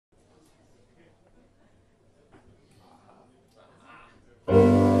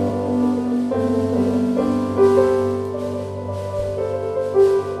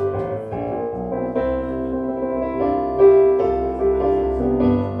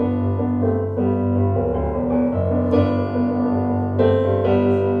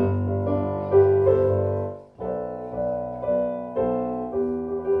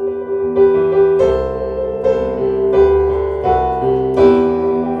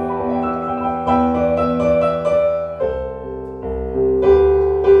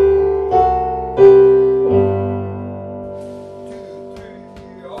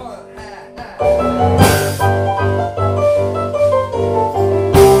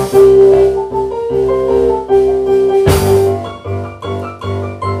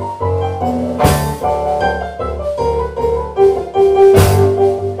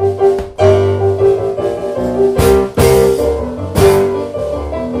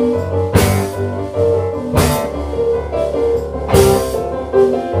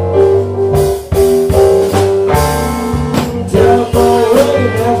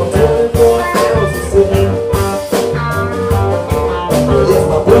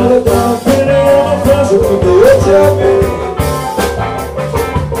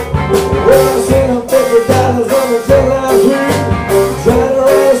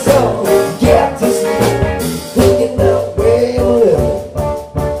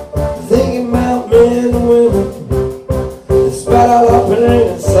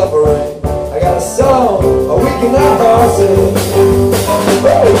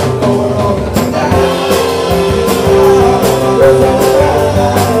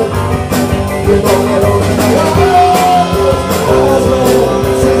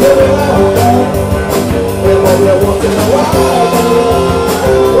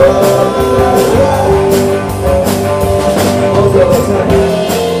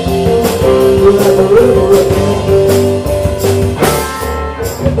like a river again.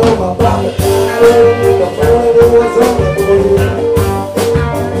 You know my pocket died, my money was on for you.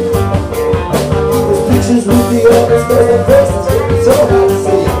 Those pictures with the others, cause the faces get so hard to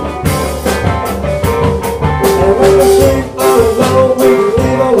see. And when we sleep all alone, we can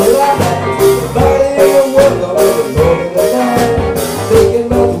leave all without nobody in the world, I'm in the night, thinking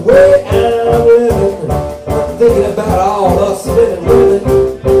about the way I'm living. I'm thinking about all us men and women.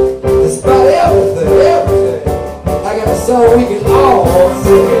 Despite everything, I got a song we can all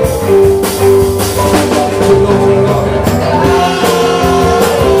sing.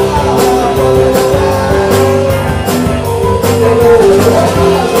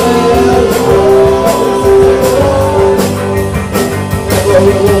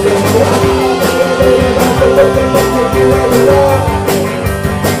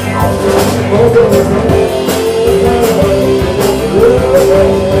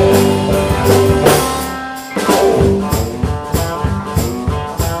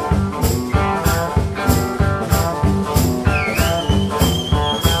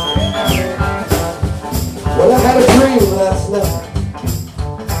 Well, I had a dream last night.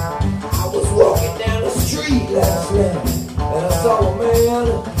 I was walking down the street last night, and I saw a man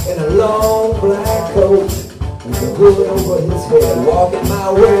in a long black coat with a hood over his head walking my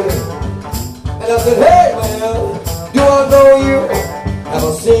way. And I said, hey man, do I know you? Have I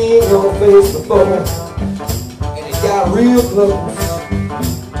seen your face before? And he got real close,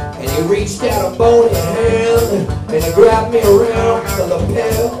 and he reached out a bony hand, and he grabbed me around the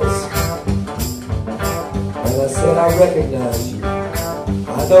lapels. And I said, I recognize you. I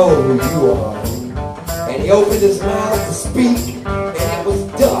know who you are. And he opened his mouth to speak, and it was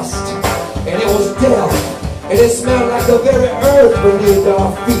dust, and it was death, and it smelled like the very earth beneath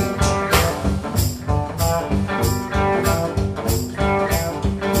our feet.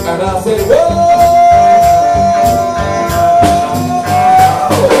 And I said, whoa,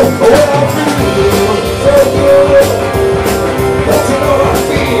 well, I feel so good, but you know I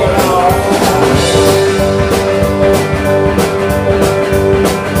feel all right.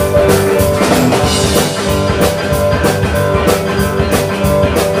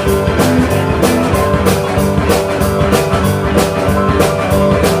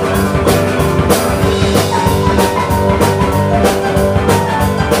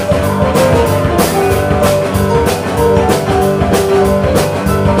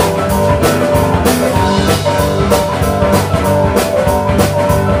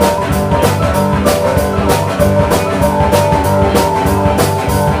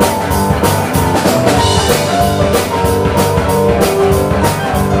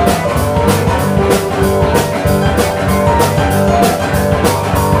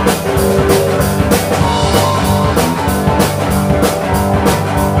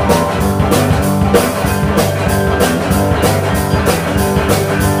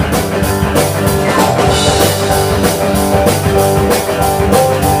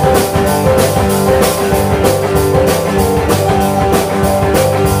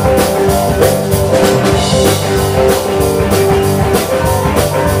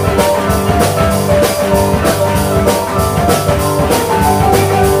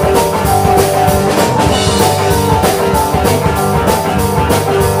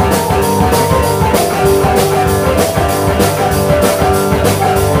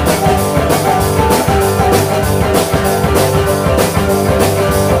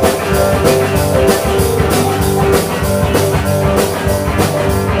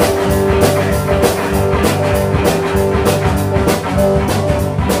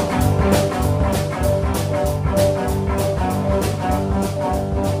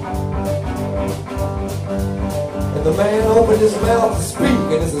 And the man opened his mouth to speak,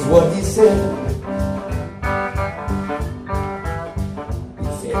 and this is what he said. He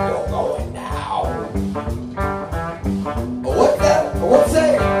said, you're going now. What's that? What's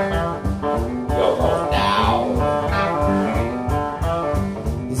that? You're going now.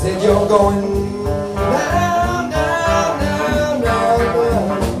 He said, you're going now, now, now, now, now.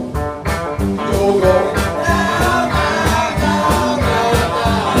 You're going now, now, now, now, now.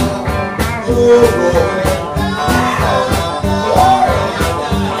 You're going.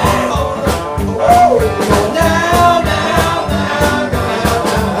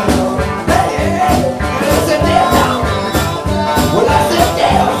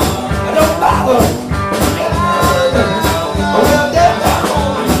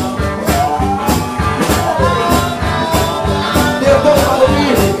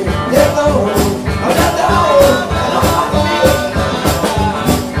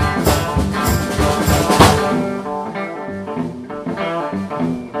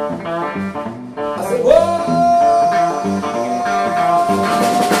 I said, whoa!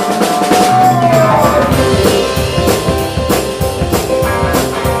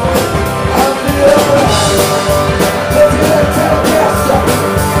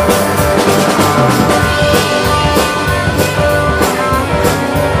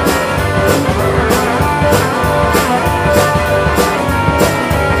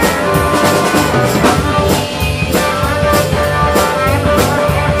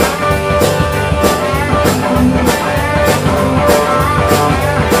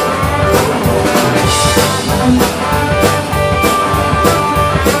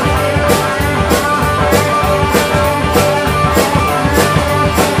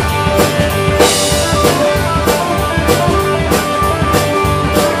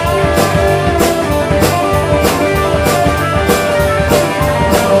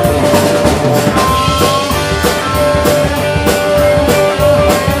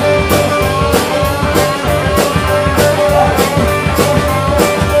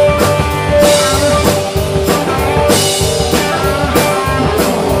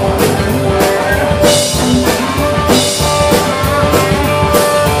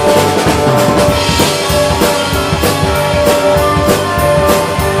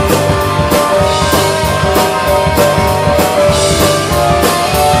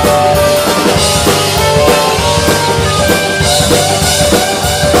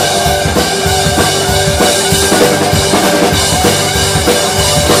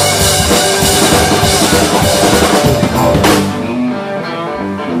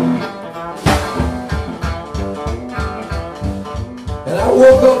 And I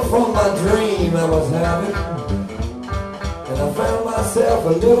woke up from my dream I was having, and I found myself a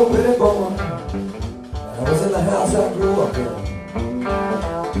little bitty boy. I was in the house I grew up in,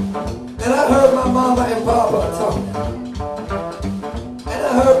 and I heard my mama and papa talking, and I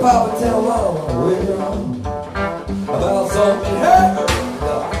heard papa tell mama, well, about something happened.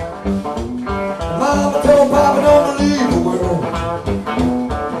 Mama told papa, don't believe a word,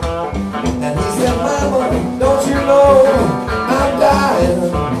 and he said, mama, don't you know I'm dying?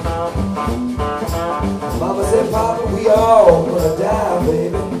 Mama said, papa, we all gonna die,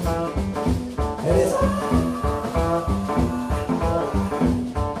 baby. And it's,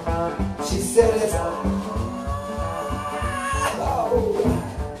 she said it's alright.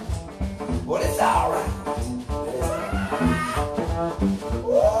 Well, it's alright.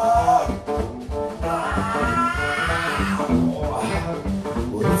 Well,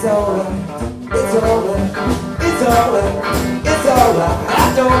 it's alright. It's alright. It's alright. It's alright.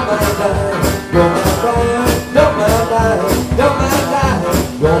 I don't mind dying. Don't mind dying. Don't mind dying. Don't mind dying.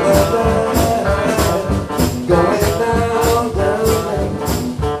 Don't mind dying. Going down, down, down.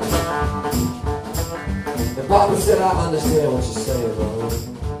 And Papa said, I understand what you're saying, brother.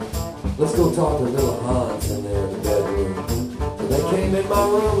 Let's go talk to little Hans in there in the bedroom. And they came in my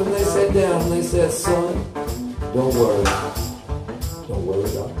room and they sat down and they said, son, don't worry. Don't worry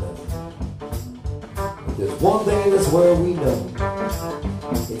about nothing. But there's one thing in this world we know.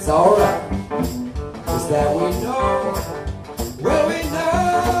 It's alright. It's that we know. Well, we know.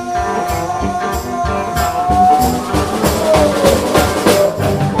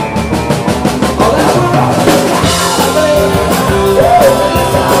 Oh, that's alright.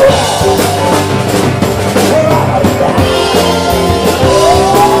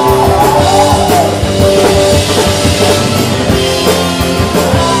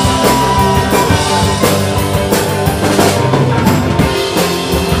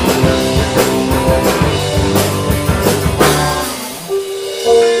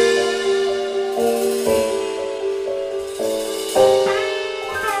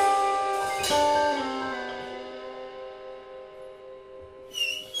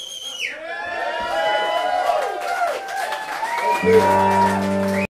 Yeah.